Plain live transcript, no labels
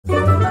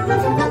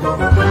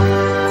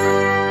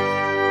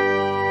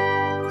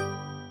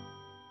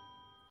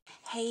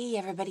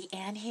everybody,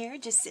 Ann here,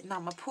 just sitting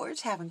on my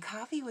porch having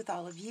coffee with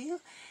all of you.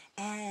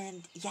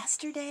 And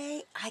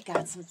yesterday I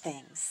got some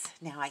things.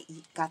 Now I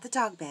got the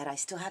dog bed. I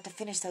still have to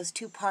finish those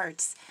two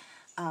parts,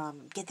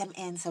 get them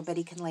in so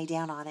Betty can lay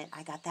down on it.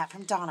 I got that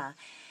from Donna.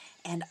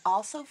 And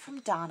also from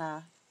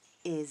Donna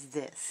is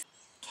this,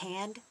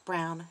 canned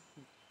brown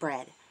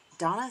bread.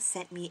 Donna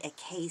sent me a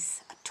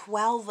case,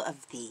 12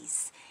 of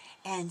these.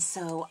 And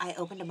so I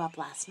opened them up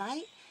last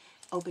night.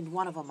 Opened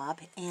one of them up,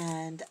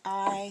 and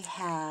I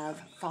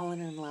have fallen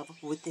in love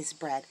with this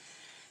bread.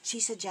 She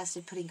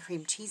suggested putting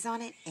cream cheese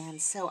on it, and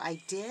so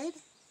I did,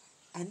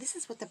 and this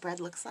is what the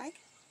bread looks like.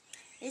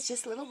 It's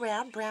just a little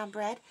round brown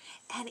bread,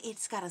 and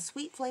it's got a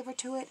sweet flavor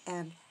to it,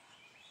 and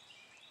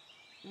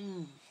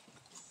kind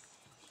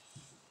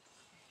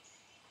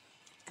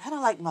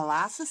of like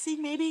molassesy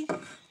maybe.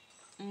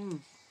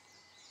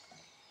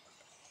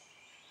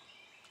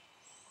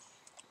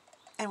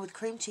 And with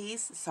cream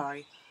cheese,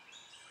 sorry.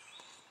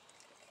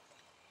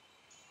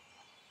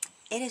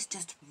 It is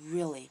just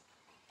really,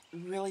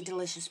 really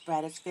delicious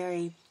bread. It's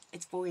very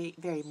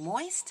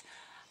moist.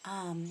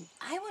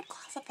 I would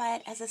classify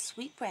it as a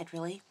sweet bread,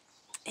 really.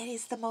 It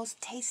is the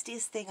most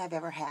tastiest thing I've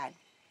ever had.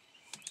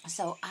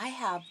 So I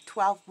have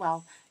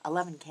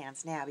 11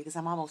 cans now because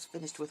I'm almost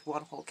finished with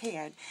one whole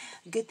can.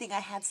 Good thing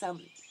I had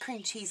some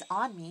cream cheese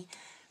on me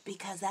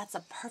because that's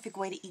a perfect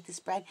way to eat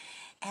this bread.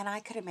 And I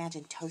could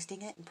imagine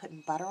toasting it and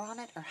putting butter on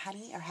it or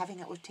honey or having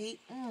it with tea.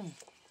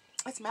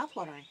 It's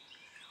mouthwatering.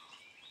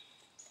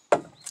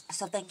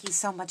 So thank you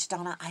so much,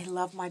 Donna. I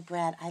love my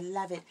bread. I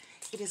love it.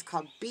 It is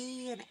called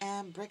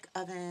B&M Brick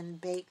Oven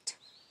Baked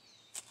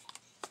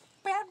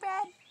Brown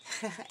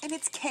Bread. And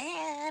it's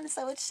canned,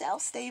 so it's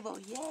shelf stable.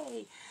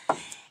 Yay.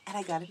 And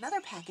I got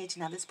another package.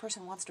 Now this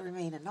person wants to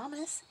remain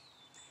anonymous,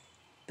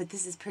 but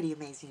this is pretty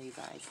amazing, you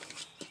guys.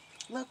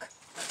 Look.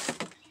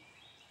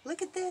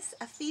 Look at this.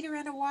 A feeder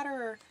and a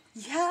waterer.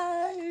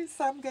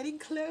 Yes, I'm getting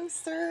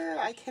closer.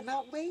 I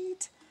cannot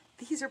wait.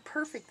 These are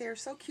perfect. They're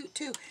so cute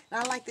too.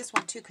 And I like this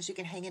one too because you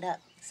can hang it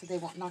up so they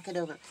won't knock it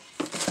over.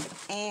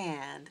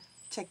 And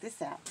check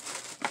this out.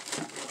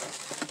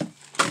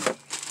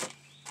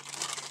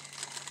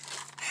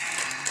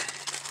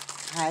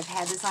 I've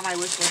had this on my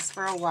wish list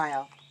for a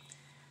while.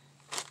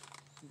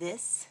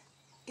 This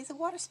is a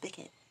water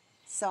spigot.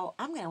 So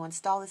I'm going to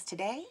install this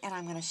today and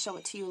I'm going to show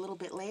it to you a little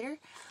bit later.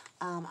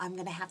 I'm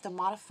going to have to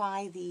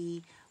modify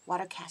the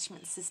water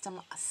catchment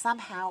system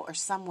somehow or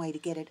some way to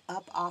get it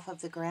up off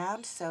of the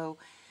ground, so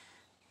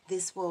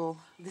this will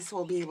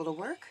be able to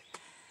work.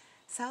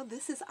 So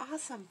this is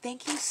awesome.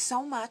 Thank you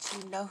so much.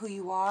 You know who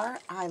you are.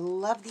 I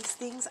love these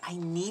things. I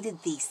needed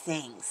these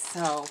things,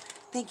 so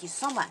thank you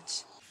so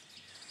much.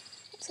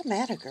 What's the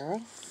matter,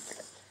 girl?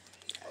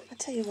 I'll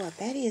tell you what,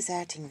 Betty is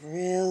acting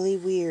really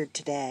weird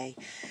today.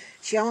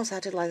 She almost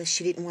acted like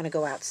she didn't want to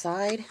go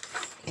outside,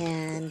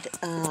 and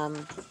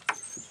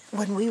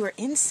when we were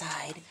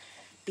inside,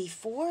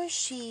 before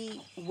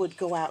she would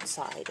go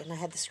outside, and I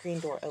had the screen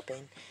door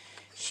open,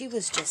 she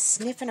was just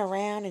sniffing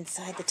around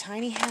inside the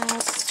tiny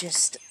house,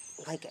 just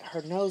like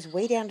her nose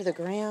way down to the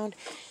ground.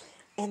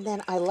 And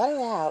then I let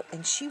her out,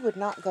 and she would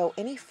not go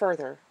any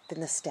further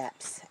than the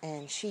steps.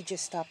 And she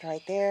just stopped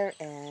right there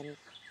and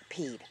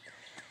peed.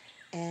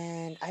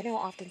 And I know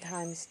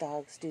oftentimes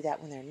dogs do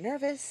that when they're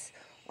nervous,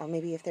 or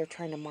maybe if they're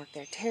trying to mark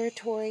their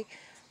territory,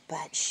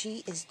 but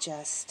she is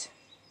just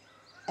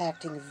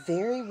acting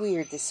very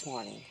weird this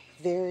morning.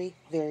 Very,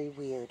 very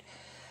weird.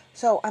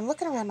 So I'm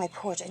looking around my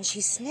porch, and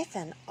she's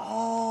sniffing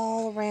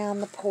all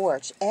around the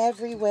porch.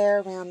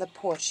 Everywhere around the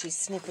porch, she's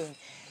sniffing.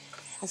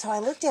 And so I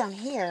look down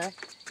here,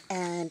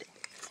 and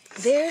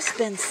there's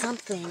been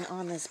something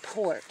on this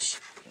porch.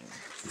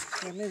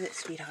 Here, move it,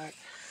 sweetheart.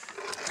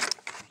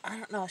 I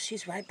don't know.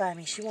 She's right by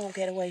me. She won't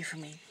get away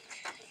from me.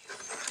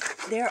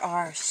 There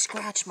are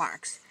scratch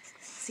marks.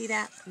 See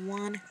that?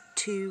 1,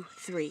 2,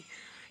 3.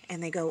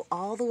 And they go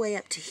all the way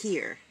up to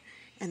here.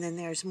 And then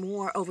there's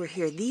more over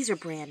here. These are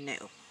brand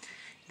new.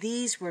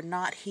 These were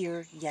not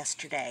here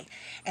yesterday.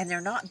 And they're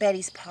not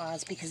Betty's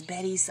paws because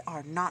Betty's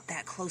are not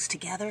that close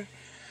together.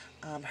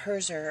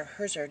 Hers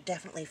are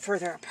definitely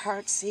further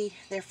apart. See,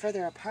 they're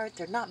further apart.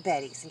 They're not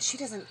Betty's. And she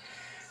doesn't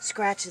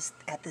scratch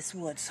at this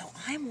wood. So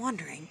I'm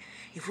wondering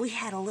if we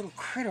had a little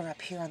critter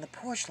up here on the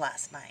porch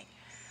last night.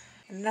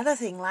 Another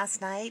thing,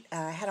 last night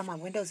I had all my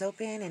windows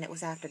open and it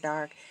was after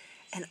dark.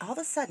 And all of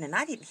a sudden, and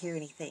I didn't hear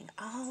anything,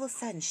 all of a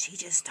sudden she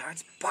just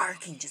starts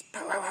barking, just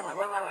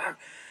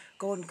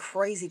going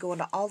crazy, going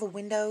to all the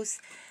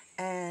windows.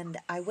 And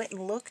I went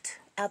and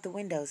looked out the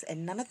windows,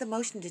 and none of the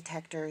motion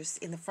detectors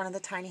in the front of the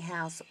tiny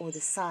house or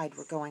the side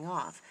were going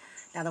off.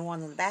 Now the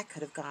one in the back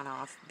could have gone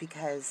off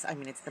because, I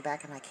mean, it's in the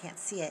back and I can't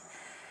see it.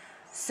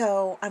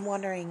 So I'm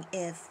wondering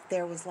if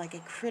there was like a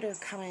critter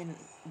coming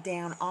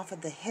down off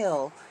of the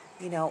hill,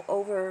 you know,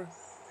 over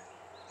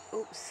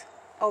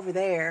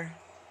there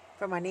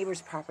from my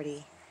neighbor's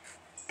property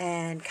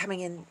and coming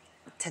in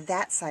to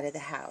that side of the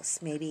house,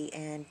 maybe,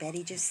 and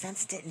Betty just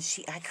sensed it,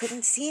 and I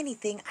couldn't see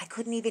anything, I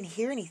couldn't even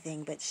hear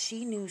anything, but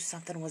she knew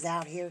something was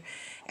out here,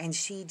 and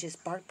she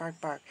just barked, barked,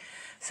 barked.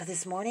 So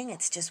this morning,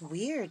 it's just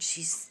weird.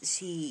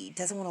 She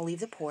doesn't want to leave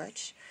the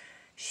porch.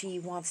 She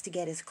wants to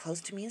get as close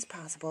to me as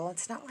possible.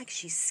 It's not like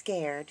she's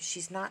scared.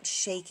 She's not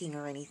shaking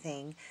or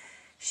anything.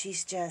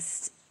 She's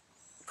just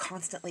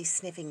constantly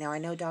sniffing. Now, I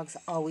know dogs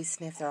always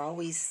sniff. They're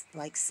always,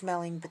 like,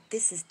 smelling, but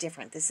this is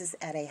different. This is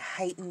at a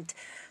heightened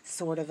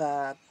sort of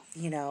a,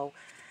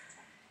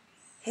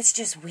 it's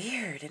just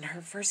weird. And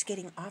her first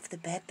getting off the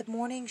bed the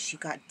morning, she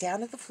got down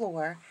to the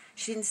floor.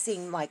 She didn't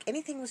seem like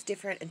anything was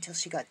different until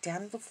she got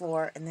down to the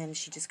floor, and then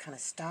she just kind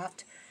of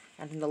stopped,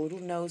 and then the little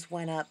nose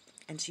went up,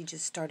 and she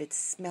just started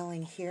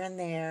smelling here and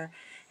there,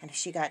 and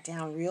she got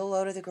down real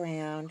low to the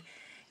ground,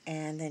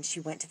 and then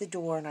she went to the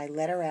door, and I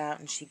let her out,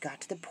 and she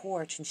got to the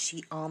porch, and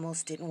she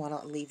almost didn't want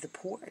to leave the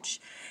porch,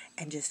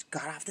 and just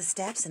got off the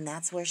steps, and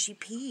that's where she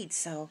peed.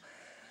 So,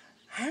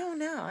 I don't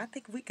know. I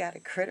think we got a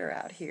critter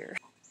out here.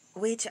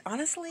 Which,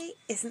 honestly,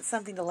 isn't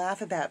something to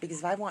laugh about, because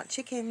if I want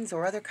chickens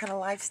or other kind of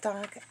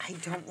livestock, I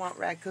don't want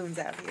raccoons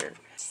out here.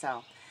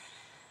 So,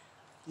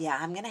 yeah,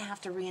 I'm going to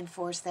have to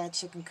reinforce that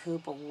chicken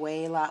coop a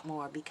lot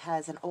more,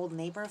 because an old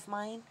neighbor of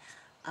mine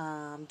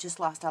just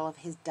lost all of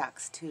his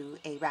ducks to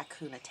a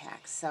raccoon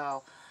attack.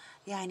 So,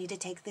 yeah, I need to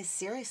take this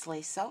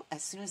seriously. So,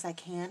 as soon as I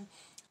can,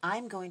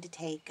 I'm going to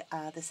take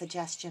the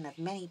suggestion of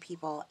many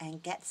people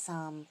and get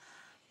some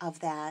of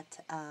that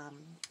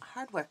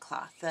hardware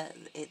cloth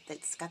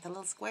that's got the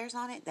little squares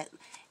on it, that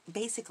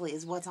basically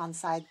is what's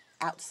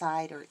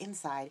outside or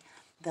inside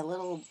the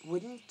little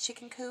wooden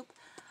chicken coop.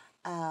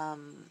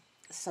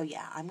 So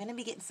yeah, I'm going to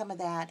be getting some of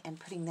that and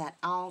putting that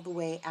all the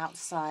way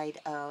outside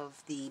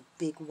of the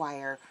big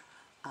wire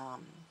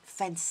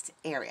fenced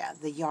area,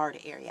 the yard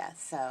area.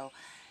 So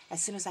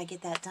as soon as I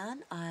get that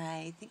done,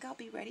 I think I'll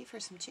be ready for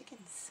some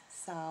chickens.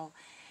 So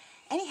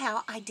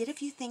anyhow, I did a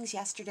few things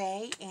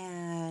yesterday,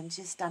 and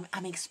just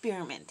I'm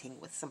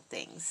experimenting with some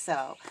things.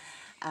 So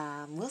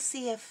we'll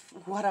see if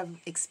what I'm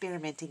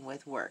experimenting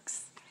with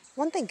works.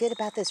 One thing good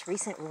about this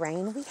recent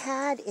rain we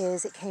had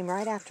is it came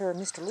right after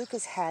Mr.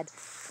 Lucas had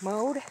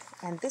mowed,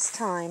 and this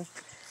time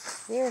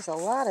there's a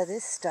lot of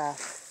this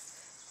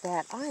stuff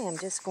that I am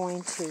just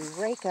going to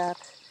rake up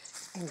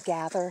and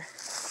gather.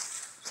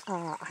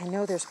 I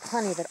know there's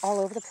plenty of it all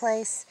over the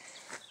place,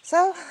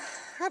 so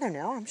I don't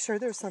know, I'm sure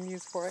there's some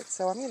use for it.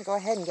 So I'm going to go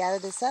ahead and gather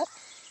this up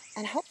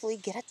and hopefully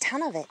get a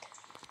ton of it.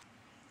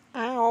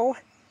 Ow!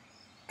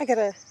 I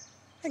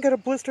got a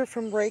blister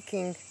from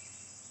raking.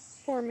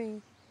 For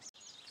me.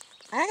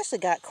 I actually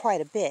got quite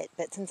a bit,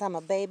 but since I'm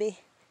a baby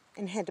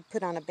and had to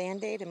put on a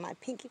Band-Aid and my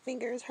pinky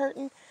finger is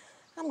hurting,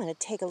 I'm going to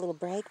take a little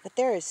break. But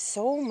there is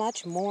so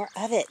much more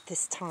of it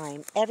this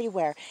time,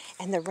 everywhere.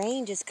 And the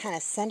rain just kind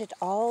of sent it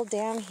all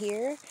down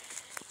here.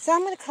 So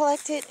I'm going to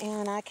collect it,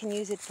 and I can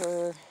use it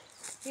for,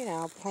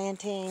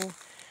 planting,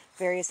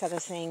 various other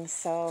things.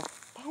 So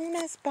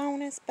bonus,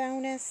 bonus,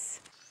 bonus.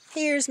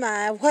 Here's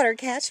my water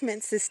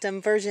catchment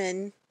system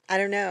version, I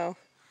don't know,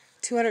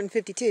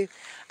 252.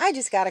 I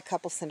just got a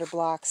couple cinder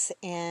blocks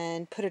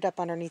and put it up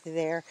underneath of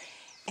there,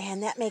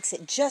 and that makes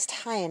it just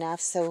high enough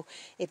so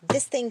if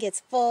this thing gets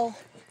full,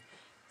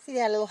 see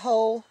that little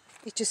hole?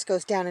 It just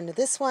goes down into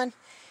this one.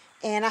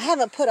 And I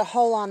haven't put a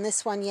hole on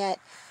this one yet,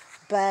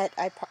 but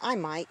I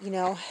might,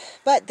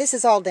 but this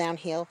is all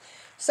downhill.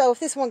 So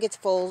if this one gets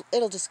full,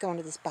 it'll just go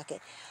into this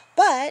bucket.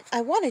 But I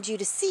wanted you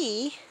to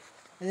see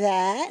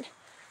that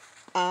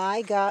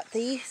I got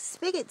the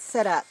spigot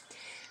set up.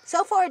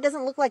 So far it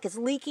doesn't look like it's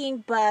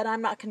leaking, but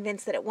I'm not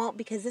convinced that it won't,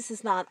 because this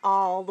is not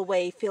all the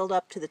way filled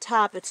up to the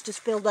top. It's just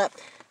filled up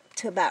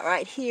to about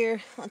right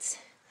here.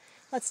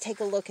 Let's take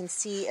a look and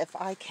see if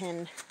I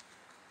can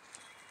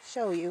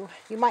show you.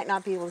 You might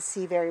not be able to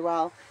see very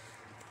well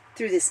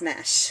through this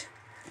mesh.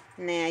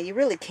 Nah, you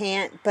really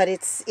can't, but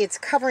it's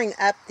covering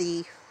up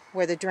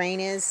where the drain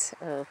is,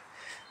 or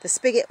the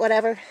spigot,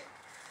 whatever.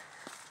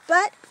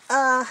 But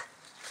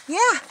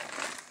yeah,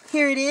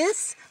 here it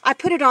is. I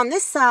put it on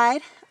this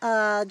side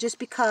just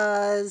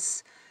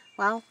because,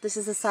 well, this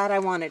is the side I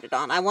wanted it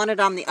on. I wanted it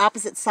on the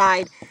opposite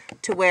side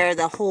to where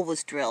the hole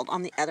was drilled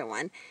on the other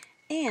one.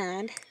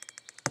 And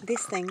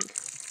this thing,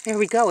 there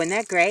we go. Isn't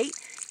that great?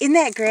 Isn't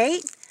that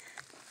great?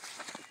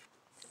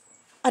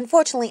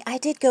 Unfortunately, I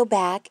did go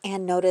back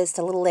and noticed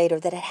a little later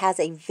that it has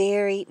a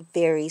very,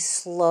 very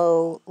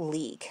slow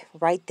leak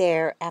right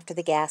there after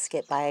the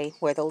gasket by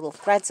where the little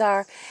threads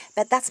are.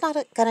 But that's not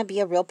going to be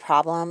a real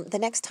problem. The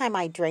next time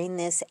I drain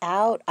this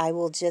out, I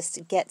will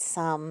just get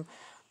some,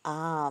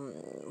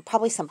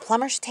 probably some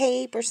plumber's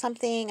tape or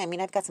something. I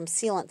mean, I've got some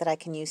sealant that I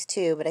can use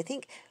too, but I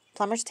think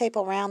plumber's tape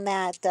around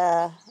that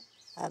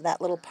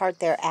little part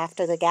there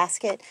after the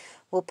gasket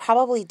will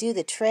probably do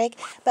the trick.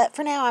 But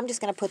for now, I'm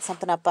just going to put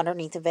something up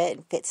underneath of it.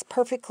 It fits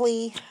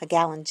perfectly, a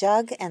gallon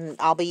jug, and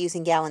I'll be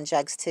using gallon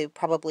jugs to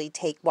probably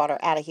take water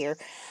out of here.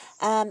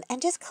 And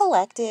just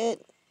collect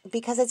it,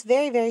 because it's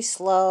very, very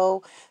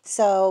slow.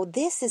 So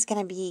this is going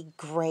to be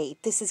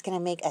great. This is going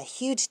to make a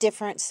huge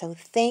difference. So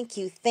thank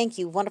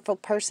you, wonderful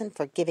person,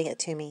 for giving it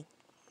to me.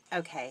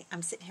 Okay,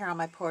 I'm sitting here on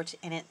my porch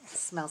and it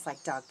smells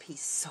like dog pee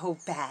so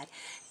bad.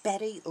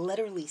 Betty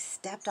literally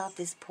stepped off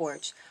this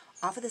porch,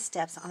 off of the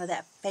steps onto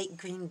that fake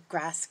green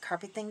grass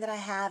carpet thing that I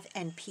have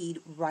and peed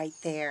right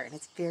there. And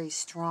it's very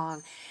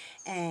strong.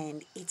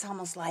 And it's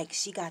almost like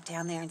she got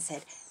down there and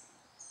said,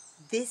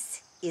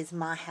 "This is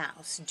my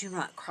house. Do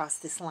not cross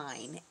this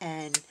line."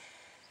 And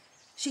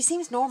she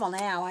seems normal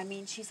now. I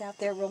mean, she's out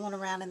there rolling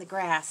around in the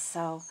grass.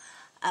 So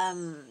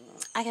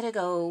I gotta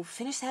go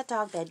finish that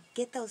dog bed,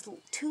 get those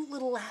two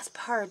little last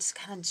parts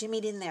kind of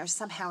jimmied in there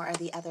somehow or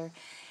the other,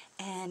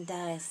 and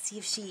see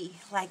if she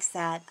likes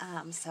that.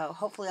 So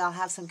hopefully I'll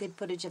have some good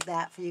footage of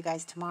that for you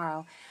guys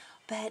tomorrow.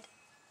 But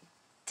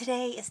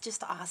today is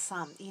just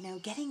awesome. You know,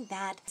 getting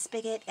that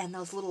spigot and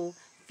those little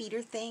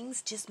feeder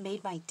things just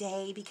made my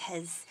day,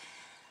 because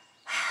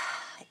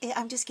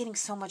I'm just getting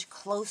so much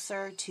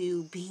closer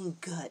to being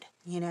good,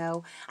 you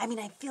know. I mean,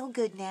 I feel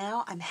good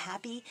now. I'm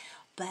happy,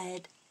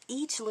 but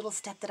each little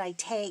step that I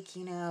take,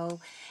 you know,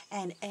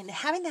 and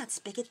having that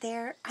spigot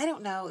there, I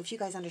don't know if you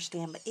guys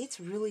understand, but it's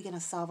really going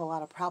to solve a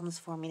lot of problems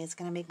for me, and it's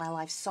going to make my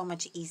life so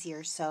much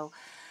easier. So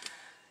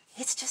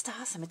it's just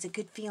awesome. It's a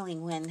good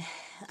feeling when,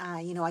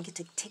 you know, I get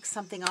to take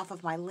something off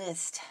of my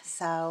list.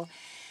 So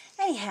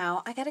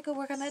anyhow, I got to go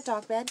work on that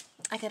dog bed.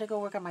 I got to go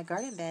work on my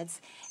garden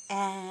beds,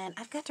 and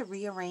I've got to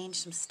rearrange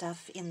some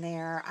stuff in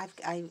there.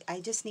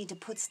 I just need to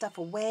put stuff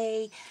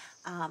away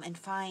and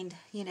find,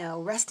 you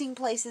know, resting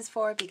places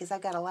for it, because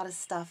I've got a lot of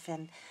stuff,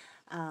 and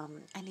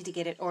I need to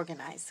get it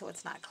organized so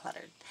it's not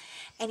cluttered.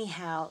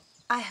 Anyhow,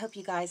 I hope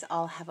you guys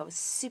all have a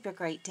super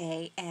great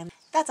day, and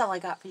that's all I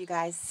got for you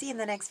guys. See you in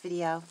the next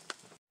video.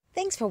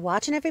 Thanks for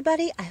watching,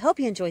 everybody. I hope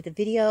you enjoyed the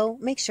video.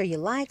 Make sure you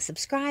like,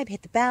 subscribe,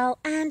 hit the bell,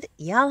 and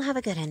y'all have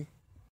a good one.